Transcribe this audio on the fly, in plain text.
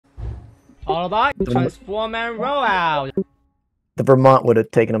All about transform and roll out. The Vermont would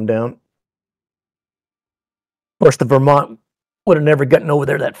have taken them down. Of course, the Vermont would have never gotten over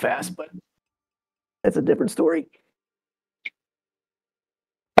there that fast, but that's a different story.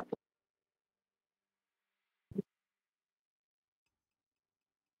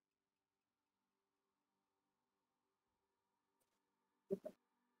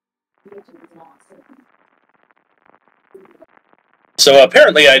 So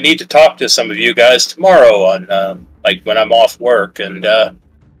apparently I need to talk to some of you guys tomorrow on, like, when I'm off work, and,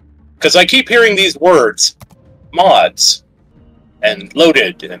 because I keep hearing these words, mods, and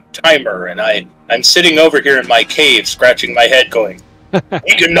loaded, and timer, and I'm sitting over here in my cave scratching my head going,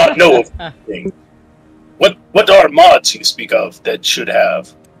 we do not know of anything. What are mods you speak of that should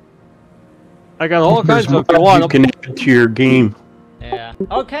have? I got all kinds of if you want. You can add to your game. Yeah.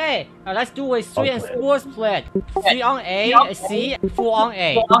 Okay, let's do a 3 and 4 split. 3 on A, C, 4 on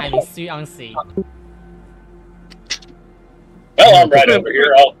A, and 3 on C. Well, I'm right over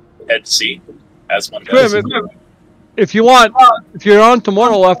here. I'll head C, as one does. If you want, if you're on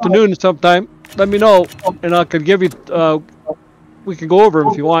tomorrow afternoon sometime, let me know, and I can give you. We can go over them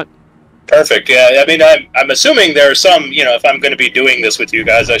if you want. Perfect. Yeah, I mean, I'm assuming there are some. You know, if I'm going to be doing this with you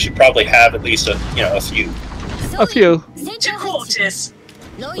guys, I should probably have at least a few. A few.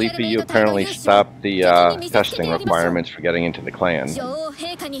 Leafy, you apparently stopped the testing requirements for getting into the clan.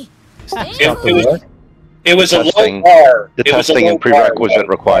 It was a low bar. The testing and prerequisite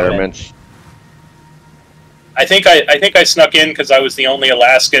requirements. I think I snuck in because I was the only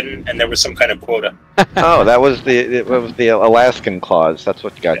Alaskan, and there was some kind of quota. Oh, that was the Alaskan clause. That's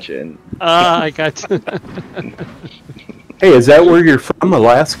what got you in. I got you. Hey, is that where you're from,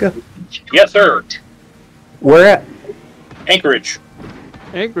 Alaska? Yes, sir. Where at? Anchorage.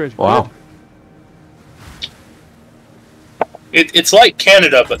 Anchorage. Wow. It's like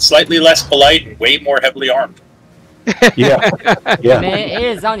Canada, but slightly less polite and way more heavily armed. Yeah. Yeah. I mean, it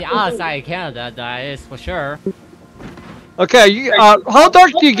is on the other side of Canada, that is for sure. Okay, how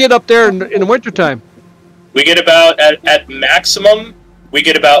dark do you get up there in the wintertime? We get about, at maximum, we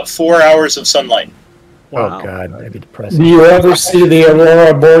get about 4 hours of sunlight. Wow. Oh, God, that'd be depressing. Do you ever see the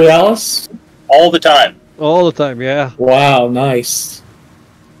Aurora Borealis? All the time. All the time, yeah. Wow, nice.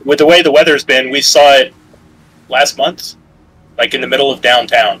 With the way the weather's been, we saw it last month, like in the middle of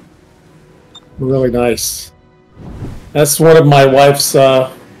downtown. Really nice. That's one of my wife's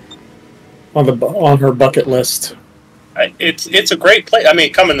on her bucket list. It's a great place. I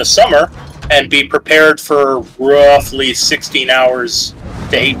mean, come in the summer and be prepared for roughly 16 hours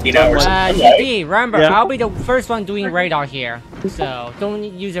to 18 hours. GP, remember, yeah. I'll be the first one doing radar here, so don't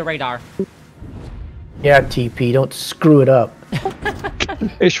use a radar. Yeah, TP, don't screw it up.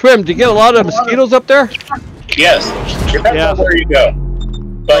 Hey, Shrimp, do you get a lot of mosquitoes up there? Yes. Depends on where you go.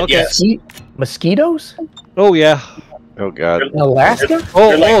 But okay. yes. Mosquitoes? Oh, yeah. Oh, God. In Alaska?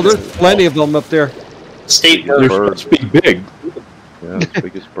 There's plenty of them up there. State birds. They're supposed to be big. Yeah, the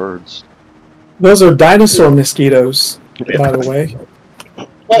biggest birds. Those are dinosaur mosquitoes, by the way.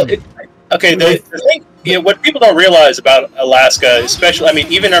 Well, okay, the thing, what people don't realize about Alaska, especially, I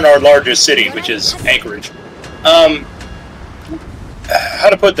mean, even in our largest city, which is Anchorage, how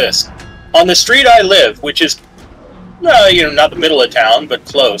to put this? On the street I live, which is, not the middle of town, but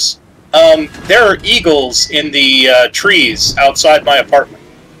close, there are eagles in the trees outside my apartment.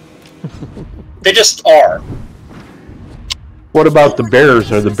 They just are. What about the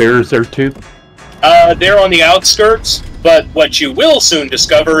bears? Are the bears there too? They're on the outskirts, but what you will soon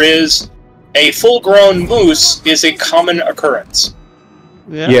discover is a full-grown moose is a common occurrence.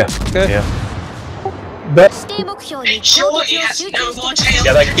 Yeah. Okay. Yeah. But yeah,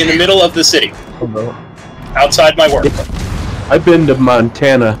 like in the middle of the city. Outside my work. I've been to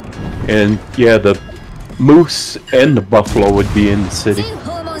Montana, and yeah, the moose and the buffalo would be in the city.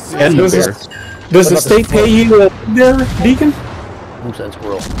 And the bear. Does the state pay you there, Deacon? Moose and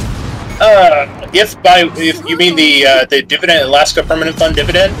squirrel. If you mean the dividend, Alaska Permanent Fund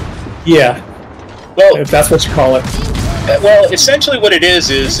dividend? Yeah. Well, if that's what you call it. Well, essentially what it is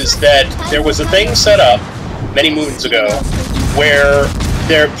that there was a thing set up many moons ago where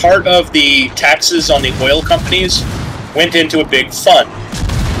they're part of the taxes on the oil companies went into a big fund,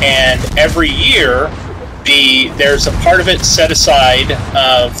 and every year there's a part of it set aside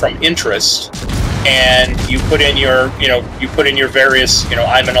from interest, and you put in your various,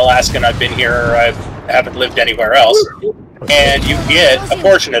 I'm an Alaskan, I've been here, I haven't lived anywhere else, and you get a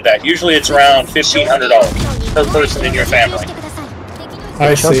portion of that. Usually it's around $1,500 per person in your family.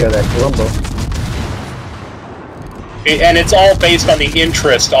 I see. And it's all based on the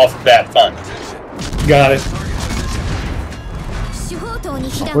interest off of that fund. Got it.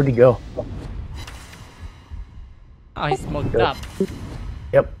 Where'd he go? Oh, he's smoked up.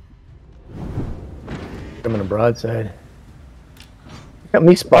 Yep. I'm on a broadside. Got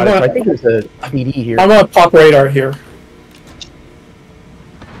me spotted. I think there's a PD here. I'm on pop radar here.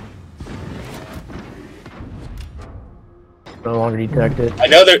 No longer detected. I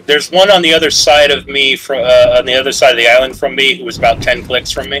know there's one on the other side of me, on the other side of the island from me, who was about 10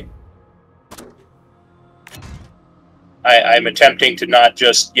 clicks from me. I'm attempting to not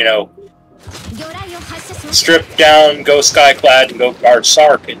just, you know, strip down, go skyclad, and go guard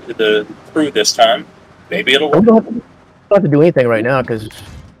Sark into the crew this time. Maybe it'll work. We don't have to do anything right now because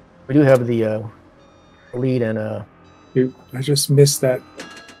we do have the lead and Dude, I just missed that.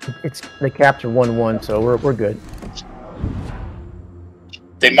 it's they capture 1-1, so we're good.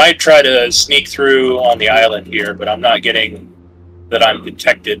 They might try to sneak through on the island here, but I'm not getting that I'm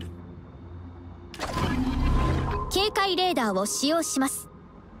detected.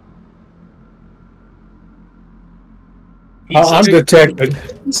 I'm detected.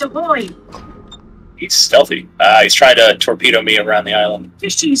 He's stealthy. He's trying to torpedo me around the island.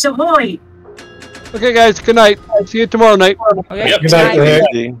 Fishies ahoy! Okay, guys. Good night. See you tomorrow night. Okay. Yep. Good night,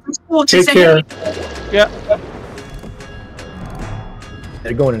 Rick. Take care. Yeah.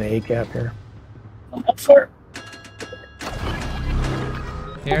 They're going in an A-cap here. I'm up for it.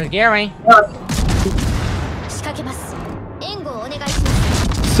 Here's Gary.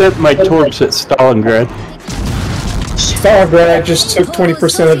 Set my torps at Stalingrad. Stalingrad just took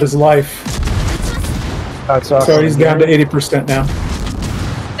 20% of his life. That's awesome. So he's down to 80% now.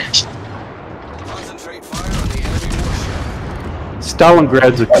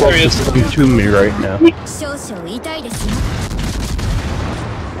 Stalingrad's the closest thing to me right now.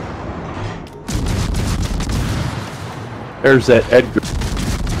 There's that Edgar.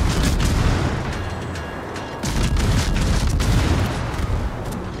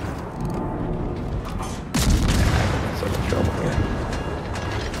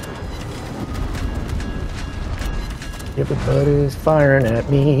 Everybody's firing at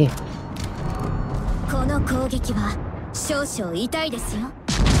me.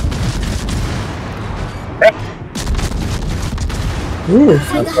 Ooh,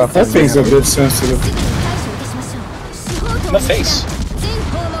 that thing's a bit sensitive. In the face.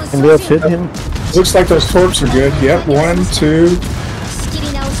 And they'll hit him. Looks like those torps are good. Yep, 1, 2,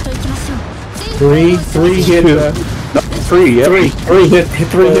 3. 3 hit the. Three, yeah. Three hit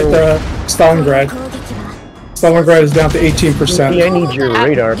the Stalingrad. Stalingrad is down to 18%. Yeah, I need your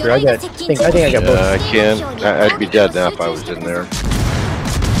radar, but I think I got both. I can't. I'd be dead now if I was in there.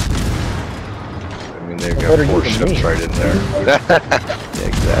 I mean, they've got 4 ships right in there. Yeah,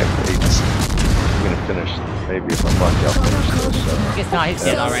 exactly. I'm gonna finish. Maybe if I'm lucky, I'll finish this. Guess not, he's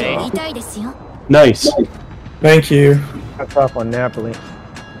dead already. Nice. Thank you. That's off on Napoli.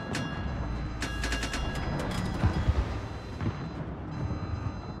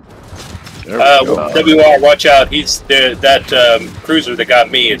 WR, watch out. He's there. That cruiser that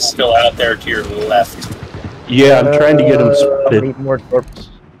got me is still out there to your left. Yeah, I'm trying to get him I spotted. need more torps.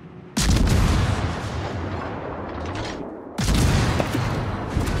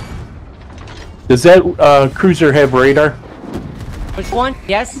 Does that cruiser have radar? Which one?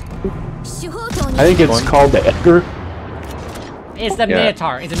 Yes? I think it's called the Edgar. It's the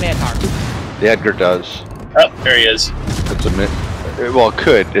Minotaur. It's a Minotaur. The Edgar does. Oh, there he is. It's a well, it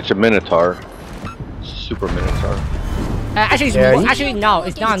could. It's a Minotaur. Super Minotaur. Actually, it's Yeah, more, you- actually no,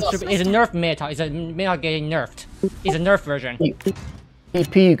 it's not. It's a nerf Minotaur. It's a Minotaur getting nerfed. It's a nerf version.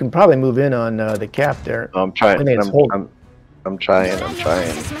 EP, you can probably move in on the cap there. I'm trying. I think it's hold. I'm trying.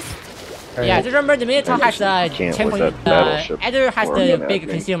 Yeah, just remember the Minotaur has the Can't 10 with point. that battleship Edgar has or the I'm bigger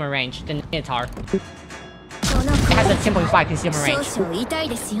gonna consumer range than the Minotaur. It has a 10.5 consumer range.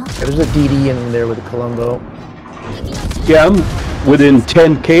 Yeah, there's a DD in there with a Columbo. Yeah, I'm within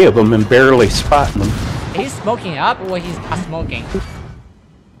 10k of him and barely spotting him. He's smoking up or he's not smoking?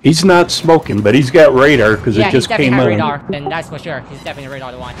 He's not smoking, but he's got radar because Yeah, it just he's definitely came has on. radar. Then that's for sure. He's definitely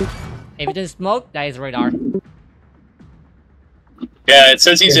radar the one. If he doesn't smoke, that is radar. Yeah, it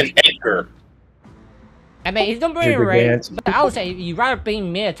says he's an Edgar. I mean, he's not bringing Super radar, dance. but I would say you'd rather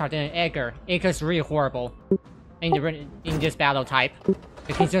bring Minotaur than an Edgar. Edgar's really horrible in this battle type.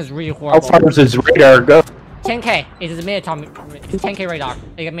 It's just really How horrible. far does his radar go? 10k. It is a Minotaur. It's 10k radar.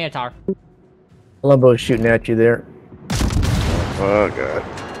 Like a Minotaur. Columbo's shooting at you there. Oh god.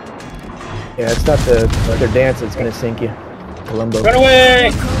 Yeah, it's not their dance that's gonna sink you. Columbo. Run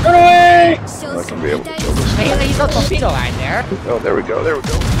away! Run away! I'm not gonna be able to kill this Hey, guy. he's a torpedo line there. Oh, there we go. There we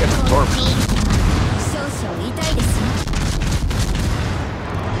go. Get the torps.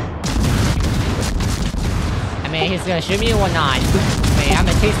 I mean, he's gonna shoot me or not. I mean, I'm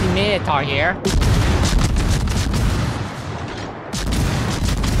a tasty Minotaur here.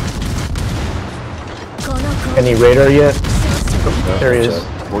 Any radar yet? There he is.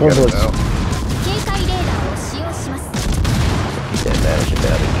 We'll get him now. Keep that shit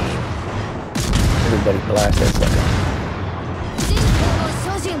out of the game. Everybody blast that sucker.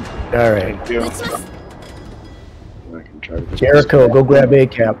 Alright. Thank you. I can try to Jericho, go grab A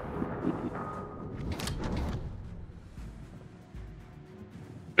cap.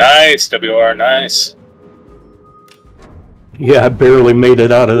 Nice, WR, nice. Yeah, I barely made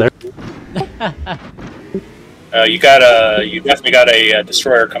it out of there. You definitely got a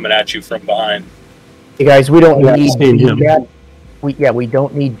destroyer coming at you from behind. Hey guys, we don't Yeah, need seen him. B cap. We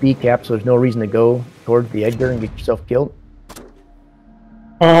don't need B cap, so there's no reason to go towards the Edgar and get yourself killed.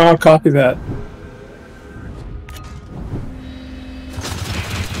 Copy that.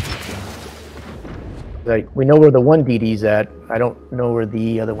 Like, we know where the one DD's at. I don't know where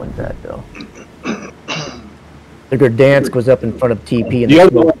the other one's at, though. The Gdansk was up in front of TP. And The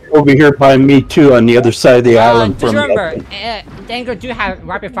other one over here by me too, on the other side of the island. Just From remember, Dango do have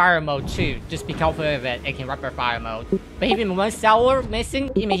rapid fire mode too. Just be careful of it. It can rapid fire mode. But even one seller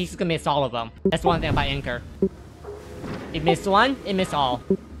missing, I mean, he's gonna miss all of them. That's one thing about Anchor. It missed one, it missed all.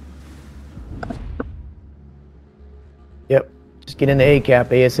 Yep. Just get into A cap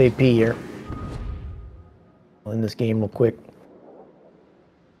ASAP here. I'll end this game real quick.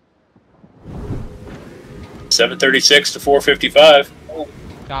 736 to 455.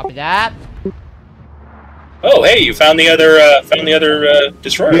 Copy that. Oh, hey, you found the other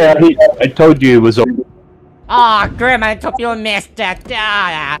destroyer. Yeah, I told you it was over. Ah, Grim, I hope you missed that.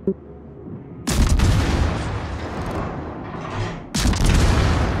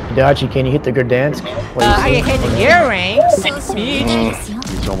 Dachi, can you hit the Gdansk? I can hit the earrings. Bitch.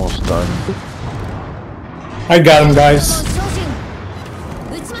 He's almost done. I got him, guys.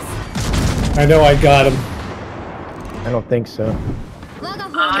 I know I got him. I don't think so.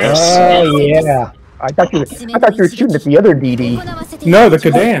 Nice. Oh yeah. I thought you were shooting at the other DD. No, the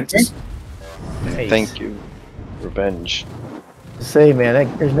Gdansk. Nice. Thank you. Revenge. Say,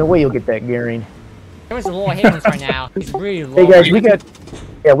 man, there's no way you'll get that gearing. There was a low hit right now. He's really low. Hey guys,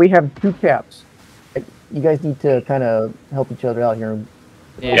 we have 2 caps. You guys need to kind of help each other out here.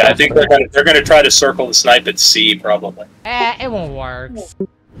 Yeah, I think they're gonna try to circle the snipe at C probably. It won't work.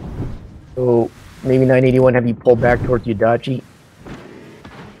 So maybe 981 have you pull back towards Yudachi.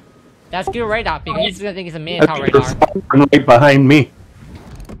 That's good radar because he's gonna think it's a Minotaur radar. Right behind me.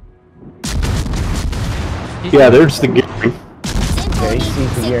 Yeah, there's the gearing. Okay, he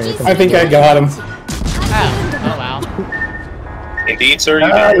sees the gearing. I think I got him. Oh wow. Indeed, sir. You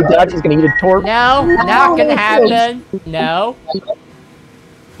Yudachi's gonna eat a torp. No, not gonna happen. No.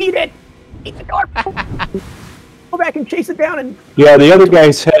 Eat it! Eat the torp! Go back and chase it down and... Yeah, the other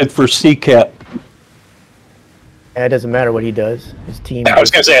guy's headed for C-Cap. Yeah, it doesn't matter what he does. His team... I was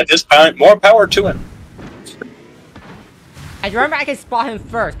gonna say, at this point, more power to him. I remember I can spot him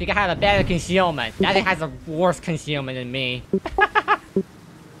first because I have a better concealment. That thing has a worse concealment than me.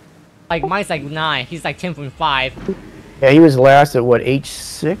 Like, mine's like 9. He's like 10.5. Yeah, he was last at what,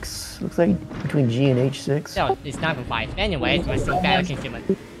 H6? Looks like between G and H6. No, it's 9.5. Anyway, it's my still better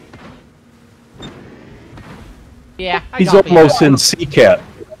concealment. Yeah, I He's got almost in C-Cap.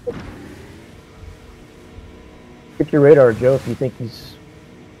 Get your radar, Joe, if you think he's...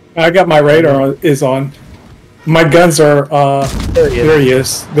 I got my radar is on. My guns are, there he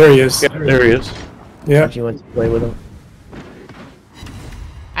is. There he is. Yeah, there he is. Yeah. She wants to play with him.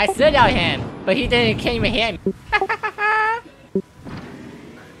 I stood out him, but he didn't came with him.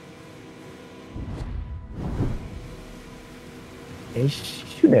 He's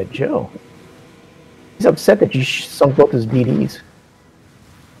shooting at Joe. He's upset that you sunk both his DDs.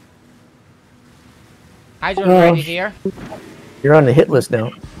 Hydro's ready here. You're on the hit list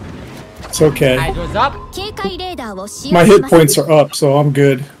now. It's okay. Hydro's up. My hit points are up, so I'm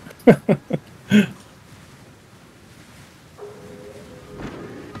good.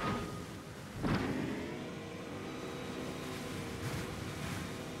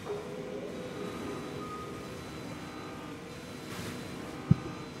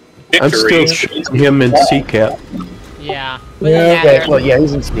 I'm still shooting him in C-Cap. Yeah. Yeah, well, yeah,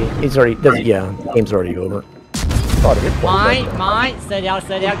 he's in C. He's already, yeah, the game's already over. Mine, sit out,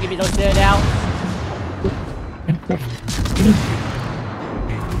 give me those sit out.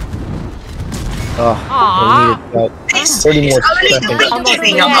 Oh, we need about 30 more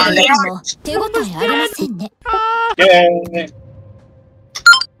seconds. Yay!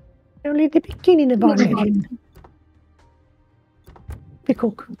 Only the beginning of our legend.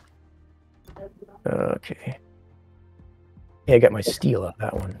 Pickle. Okay. Yeah, I got my steel on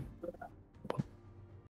that one.